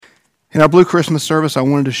In our Blue Christmas service, I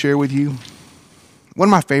wanted to share with you one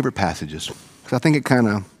of my favorite passages, because I think it kind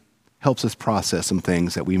of helps us process some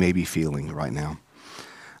things that we may be feeling right now.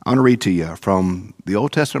 I want to read to you from the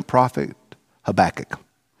Old Testament prophet Habakkuk.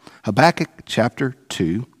 Habakkuk chapter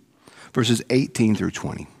 2, verses 18 through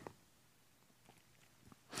 20.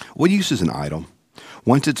 What use is an idol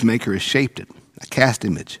once its maker has shaped it, a cast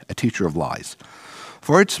image, a teacher of lies?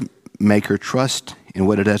 For its maker trusts in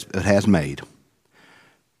what it has made,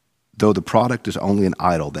 though the product is only an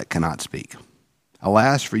idol that cannot speak.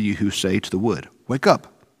 Alas for you who say to the wood, wake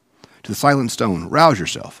up, to the silent stone, rouse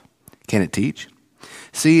yourself. Can it teach?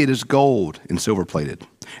 See, it is gold and silver plated.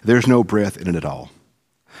 There is no breath in it at all.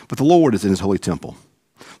 But the Lord is in his holy temple.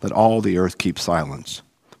 Let all the earth keep silence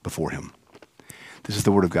before him. This is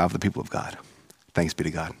the word of God for the people of God. Thanks be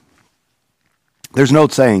to God. There's an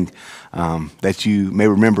old saying that you may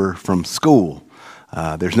remember from school.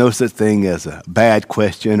 There's no such thing as a bad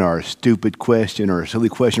question or a stupid question or a silly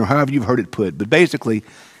question or however you've heard it put. But basically,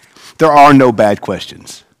 there are no bad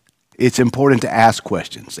questions. It's important to ask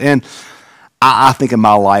questions. And I think in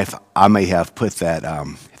my life, I may have put that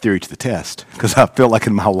theory to the test, because I feel like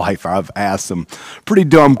in my life I've asked some pretty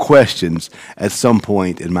dumb questions at some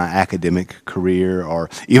point in my academic career, or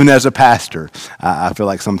even as a pastor. I feel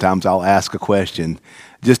like sometimes I'll ask a question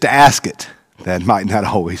just to ask it. That might not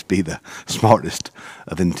always be the smartest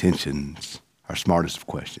of intentions or smartest of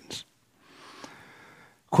questions.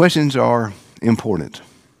 Questions are important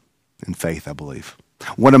in faith, I believe.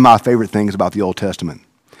 One of my favorite things about the Old Testament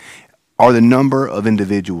are the number of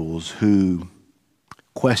individuals who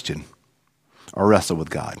question or wrestle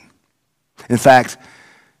with God. In fact,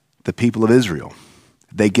 the people of Israel,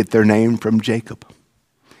 they get their name from Jacob.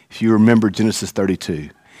 If you remember Genesis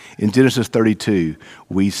 32, in Genesis 32,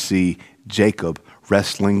 we see Jacob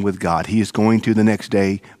wrestling with God. He is going to the next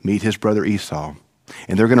day meet his brother Esau,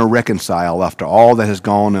 and they're going to reconcile after all that has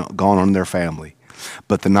gone on in their family.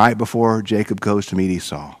 But the night before Jacob goes to meet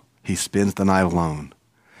Esau, he spends the night alone.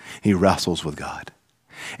 He wrestles with God.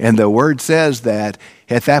 And the word says that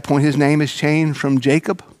at that point his name is changed from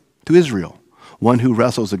Jacob to Israel, one who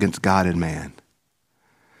wrestles against God and man.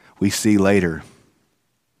 We see later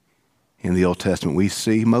in the Old Testament, we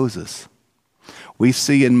see Moses. We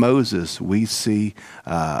see in Moses, we see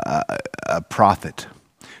a prophet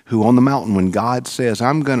who on the mountain, when God says,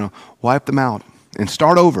 I'm going to wipe them out and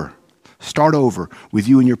start over with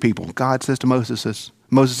you and your people. God says to Moses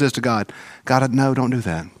says to God, no, don't do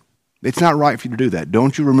that. It's not right for you to do that.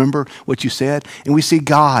 Don't you remember what you said? And we see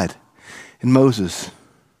God and Moses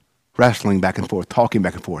wrestling back and forth, talking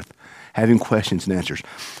back and forth, having questions and answers.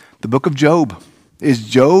 The book of Job. Is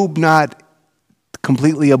Job not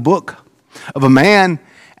completely a book of a man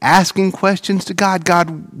asking questions to God?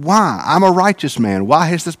 God, why? I'm a righteous man. Why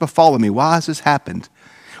has this befallen me? Why has this happened?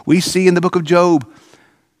 We see in the book of Job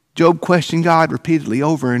questioned God repeatedly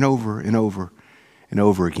over and over and over and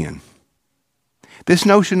over again. This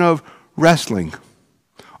notion of wrestling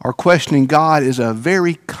or questioning God is a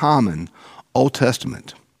very common Old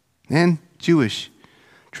Testament and Jewish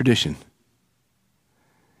tradition.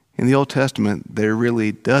 In the Old Testament, there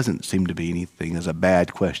really doesn't seem to be anything as a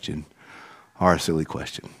bad question or a silly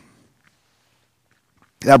question.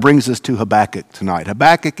 That brings us to Habakkuk tonight.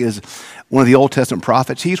 Habakkuk is one of the Old Testament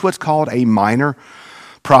prophets. He's what's called a minor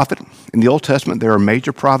prophet. In the Old Testament, there are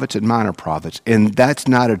major prophets and minor prophets, and that's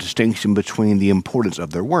not a distinction between the importance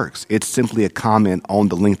of their works. It's simply a comment on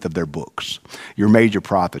the length of their books. Your major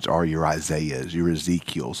prophets are your Isaiahs, your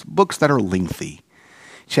Ezekiels, books that are lengthy,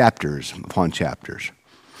 chapters upon chapters.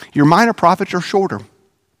 Your minor prophets are shorter,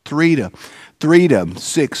 3 to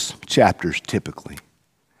 6 chapters typically.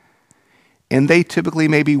 And they typically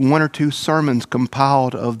may be 1 or 2 sermons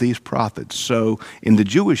compiled of these prophets. So in the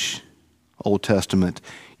Jewish Old Testament,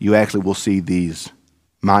 you actually will see these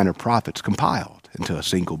minor prophets compiled into a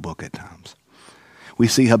single book at times. We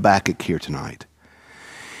see Habakkuk here tonight.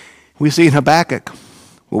 We see in Habakkuk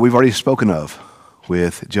what we've already spoken of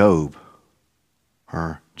with Job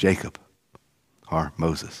or Jacob or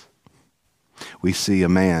Moses. We see a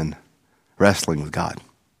man wrestling with God.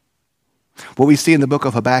 What we see in the book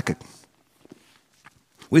of Habakkuk,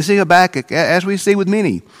 we see Habakkuk, as we see with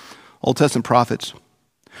many Old Testament prophets,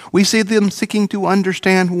 we see them seeking to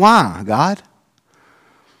understand why, God.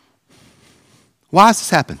 Why has this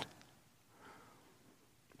happened?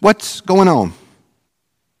 What's going on?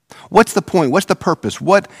 What's the point? What's the purpose?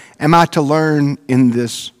 What am I to learn in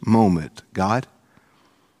this moment, God?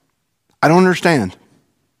 I don't understand.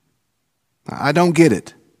 I don't get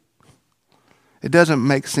it. It doesn't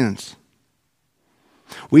make sense.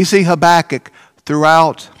 We see Habakkuk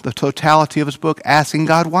throughout the totality of his book asking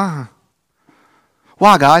God why.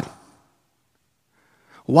 Why, God?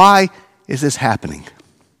 Why is this happening?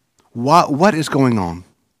 What is going on?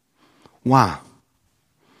 Why?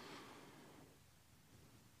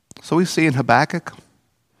 So we see in Habakkuk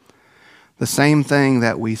the same thing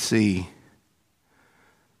that we see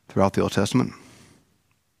throughout the Old Testament,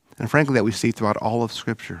 and frankly that we see throughout all of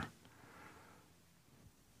Scripture.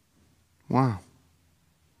 Why?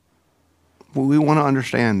 Well, we want to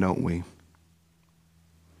understand, don't we?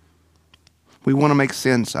 We want to make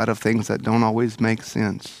sense out of things that don't always make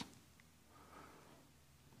sense.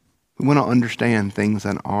 We want to understand things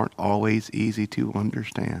that aren't always easy to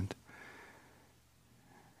understand.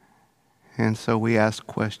 And so we ask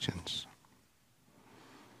questions.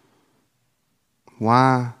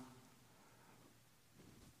 Why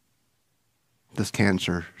does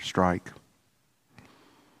cancer strike?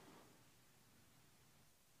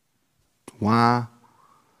 Why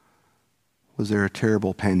was there a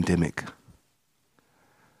terrible pandemic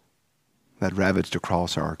that ravaged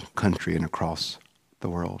across our country and across the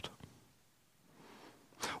world?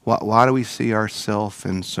 Why do we see ourselves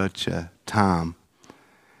in such a time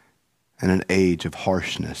and an age of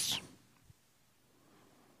harshness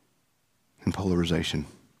and polarization?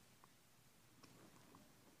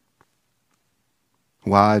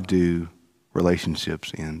 Why do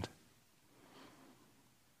relationships end?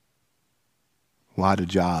 Why do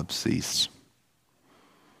jobs cease?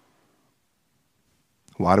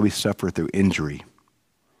 Why do we suffer through injury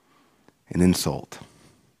and insult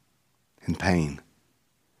and pain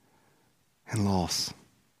and loss?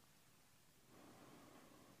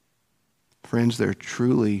 Friends, there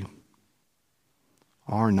truly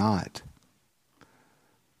are not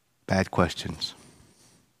bad questions.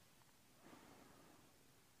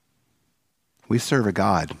 We serve a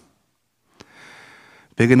God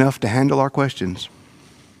big enough to handle our questions,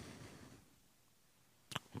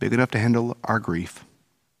 big enough to handle our grief,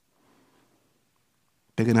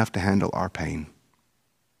 big enough to handle our pain.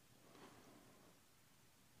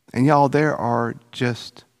 And y'all, there are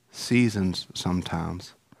just seasons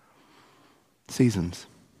sometimes, seasons,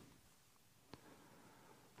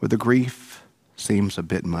 where the grief seems a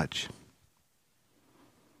bit much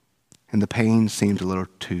and the pain seems a little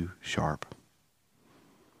too sharp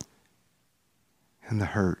and the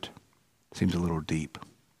hurt seems a little deep.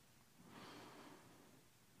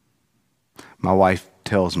 My wife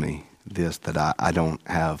tells me this, that I don't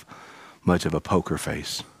have much of a poker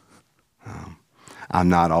face. I'm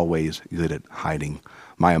not always good at hiding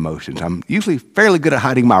my emotions. I'm usually fairly good at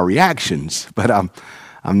hiding my reactions, but I'm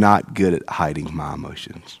not good at hiding my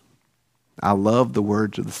emotions. I love the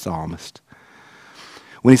words of the psalmist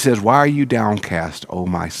when he says, "Why are you downcast, O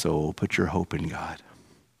my soul? Put your hope in God."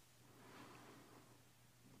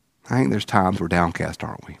 I think there's times we're downcast,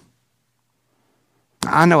 aren't we?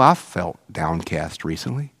 I know I've felt downcast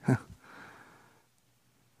recently.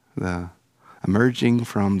 The emerging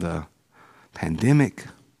from the pandemic,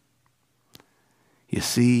 you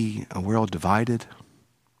see a world divided.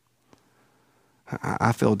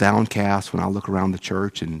 I feel downcast when I look around the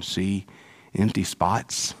church and see empty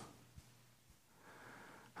spots.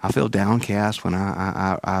 I feel downcast when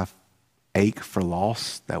I ache for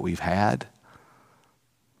loss that we've had.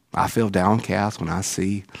 I feel downcast when I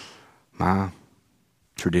see my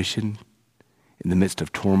tradition in the midst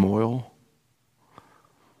of turmoil.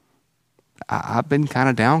 I've been kind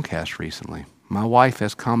of downcast recently. My wife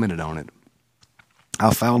has commented on it.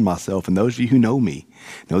 I found myself, and those of you who know me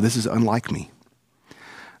know this is unlike me.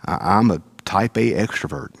 I'm a type A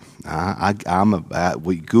extrovert.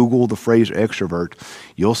 We Google the phrase extrovert,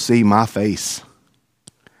 you'll see my face.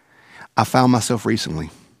 I found myself recently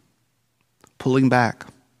pulling back,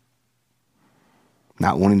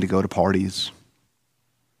 not wanting to go to parties,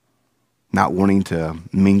 not wanting to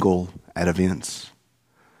mingle at events.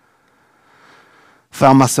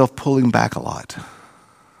 Found myself pulling back a lot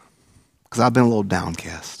because I've been a little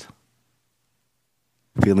downcast,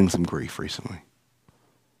 feeling some grief recently.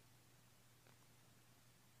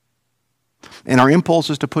 And our impulse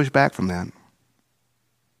is to push back from that,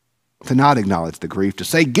 to not acknowledge the grief, to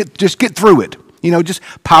say, just get through it. Just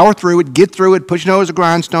power through it, get through it, put your nose to the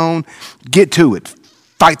grindstone, get to it,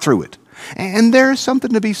 fight through it. And there's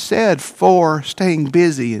something to be said for staying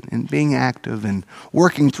busy and being active and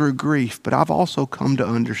working through grief. But I've also come to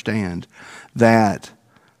understand that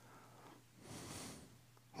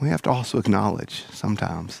we have to also acknowledge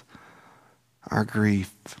sometimes our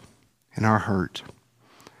grief and our hurt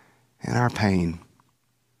and our pain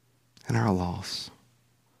and our loss.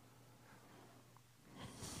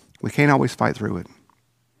 We can't always fight through it.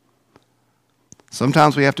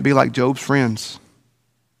 Sometimes we have to be like Job's friends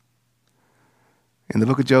In the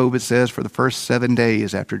book of Job, it says, for the first 7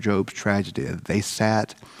 days after Job's tragedy, they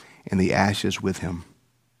sat in the ashes with him.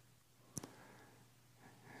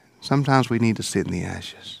 Sometimes we need to sit in the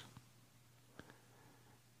ashes.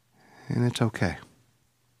 And it's okay.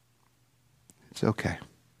 It's okay.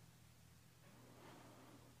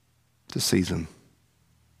 It's a season.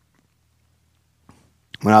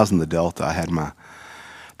 When I was in the Delta, I had my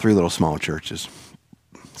 3 little small churches.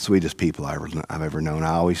 Sweetest people I've ever known.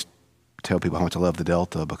 I always tell people how much I love the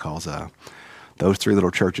Delta because those 3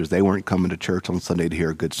 little churches, they weren't coming to church on Sunday to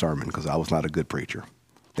hear a good sermon because I was not a good preacher.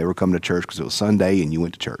 They were coming to church because it was Sunday and you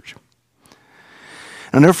went to church.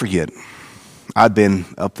 And I'll never forget, I'd been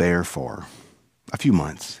up there for a few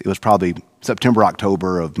months. It was probably September,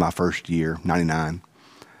 October of my first year, 99.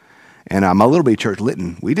 And my little bitty church,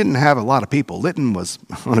 Lytton, we didn't have a lot of people. Lytton was,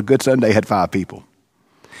 on a good Sunday, had 5 people.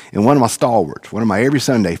 And one of my stalwarts, one of my every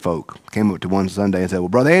Sunday folk, came up to one Sunday and said, well,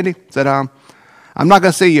 Brother Andy, said, I'm not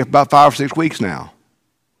going to see you for about 5 or 6 weeks now.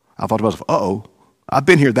 I thought to myself, uh-oh, I've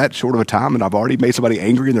been here that short of a time and I've already made somebody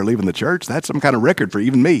angry and they're leaving the church. That's some kind of record for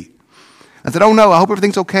even me. I said, oh, no, I hope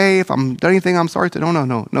everything's okay. If I'm done anything, I'm sorry. I said, oh,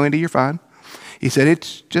 no, Andy, you're fine. He said,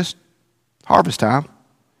 it's just harvest time.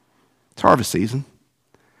 It's harvest season.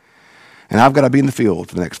 And I've got to be in the field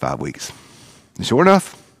for the next 5 weeks. And sure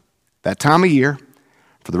enough, that time of year,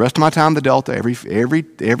 for the rest of my time in the Delta,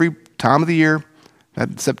 every time of the year,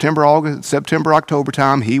 that September, October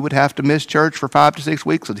time, he would have to miss church for 5 to 6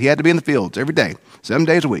 weeks, so he had to be in the fields every day, 7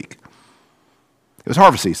 days a week. It was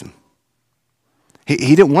harvest season.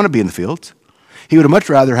 He didn't want to be in the fields. He would have much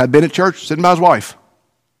rather have been at church sitting by his wife.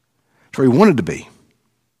 That's where he wanted to be.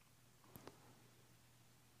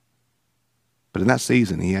 But in that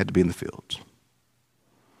season, he had to be in the fields.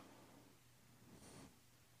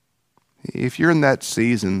 If you're in that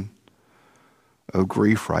season of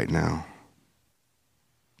grief right now,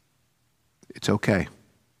 it's okay.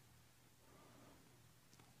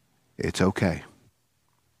 It's okay.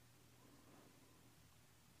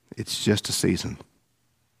 It's just a season.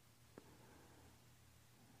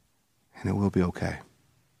 And it will be okay.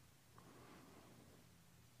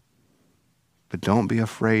 But don't be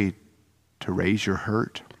afraid to raise your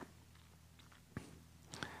hurt,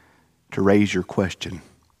 to raise your question,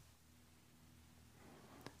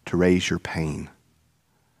 to raise your pain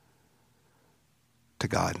to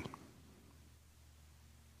God.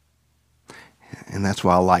 And that's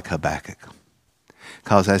why I like Habakkuk.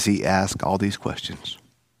 Because as he asks all these questions,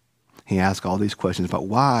 he asks all these questions about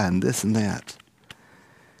why and this and that.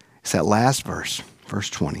 It's that last verse, verse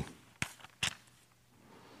 20.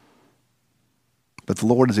 But the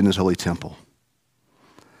Lord is in his holy temple.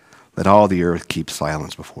 Let all the earth keep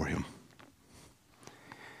silence before him.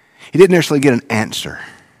 He didn't necessarily get an answer,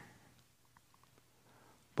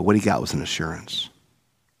 but what he got was an assurance.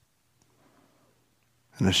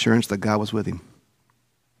 An assurance that God was with him.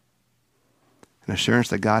 An assurance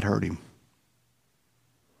that God heard him.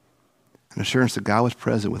 An assurance that God was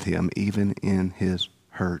present with him even in his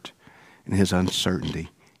hurt, in his uncertainty,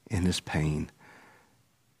 in his pain.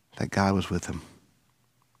 That God was with him.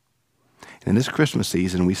 And in this Christmas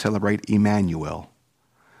season, we celebrate Emmanuel,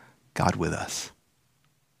 God with us.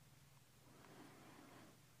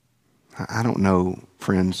 I don't know,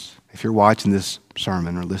 friends, if you're watching this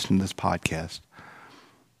sermon or listening to this podcast,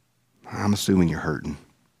 I'm assuming you're hurting.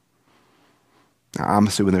 I'm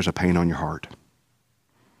assuming there's a pain on your heart.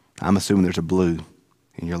 I'm assuming there's a blue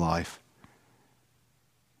in your life.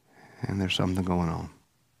 And there's something going on.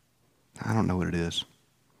 I don't know what it is.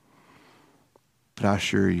 But I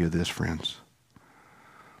assure you this, friends.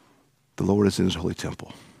 The Lord is in his holy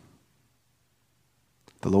temple.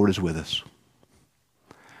 The Lord is with us.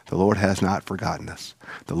 The Lord has not forgotten us.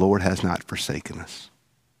 The Lord has not forsaken us.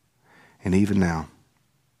 And even now,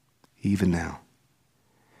 even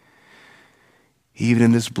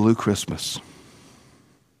in this blue Christmas,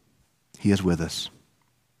 he is with us.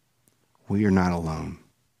 We are not alone.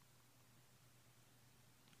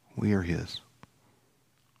 We are his.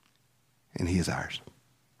 And he is ours.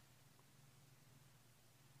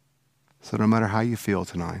 So no matter how you feel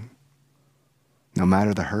tonight, no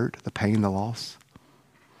matter the hurt, the pain, the loss,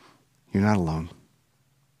 you're not alone.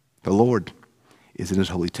 The Lord is in his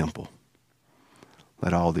holy temple.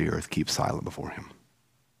 Let all the earth keep silent before him.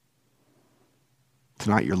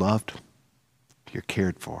 Tonight you're loved, you're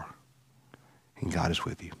cared for, and God is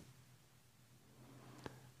with you.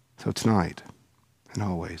 So tonight, and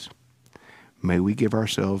always, may we give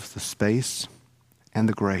ourselves the space and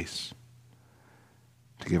the grace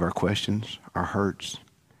to give our questions, our hurts,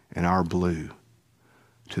 and our blue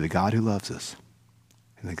to the God who loves us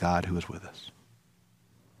and the God who is with us.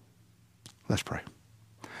 Let's pray.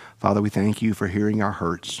 Father, we thank you for hearing our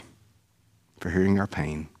hurts, for hearing our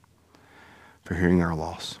pain, for hearing our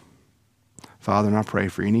loss. Father, and I pray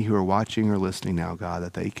for any who are watching or listening now, God,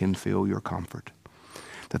 that they can feel your comfort,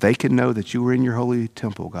 that they can know that you are in your holy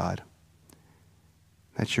temple, God,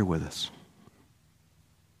 that you're with us.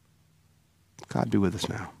 God, be with us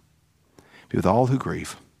now. Be with all who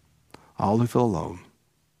grieve, all who feel alone,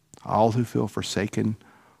 all who feel forsaken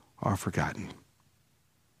or forgotten.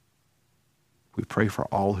 We pray for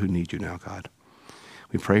all who need you now, God.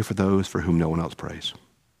 We pray for those for whom no one else prays.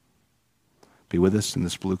 Be with us in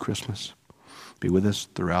this blue Christmas. Be with us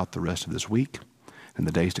throughout the rest of this week and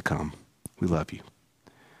the days to come. We love you.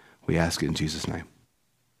 We ask it in Jesus' name.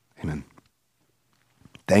 Amen.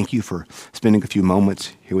 Thank you for spending a few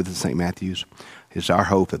moments here with us at St. Matthew's. It's our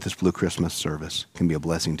hope that this Blue Christmas service can be a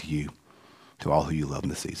blessing to you, to all who you love in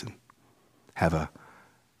this season. Have a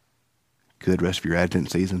good rest of your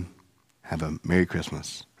Advent season. Have a Merry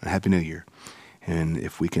Christmas and a Happy New Year. And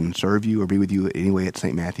if we can serve you or be with you in any way at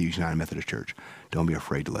St. Matthew's United Methodist Church, don't be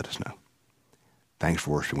afraid to let us know. Thanks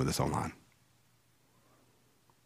for worshiping with us online.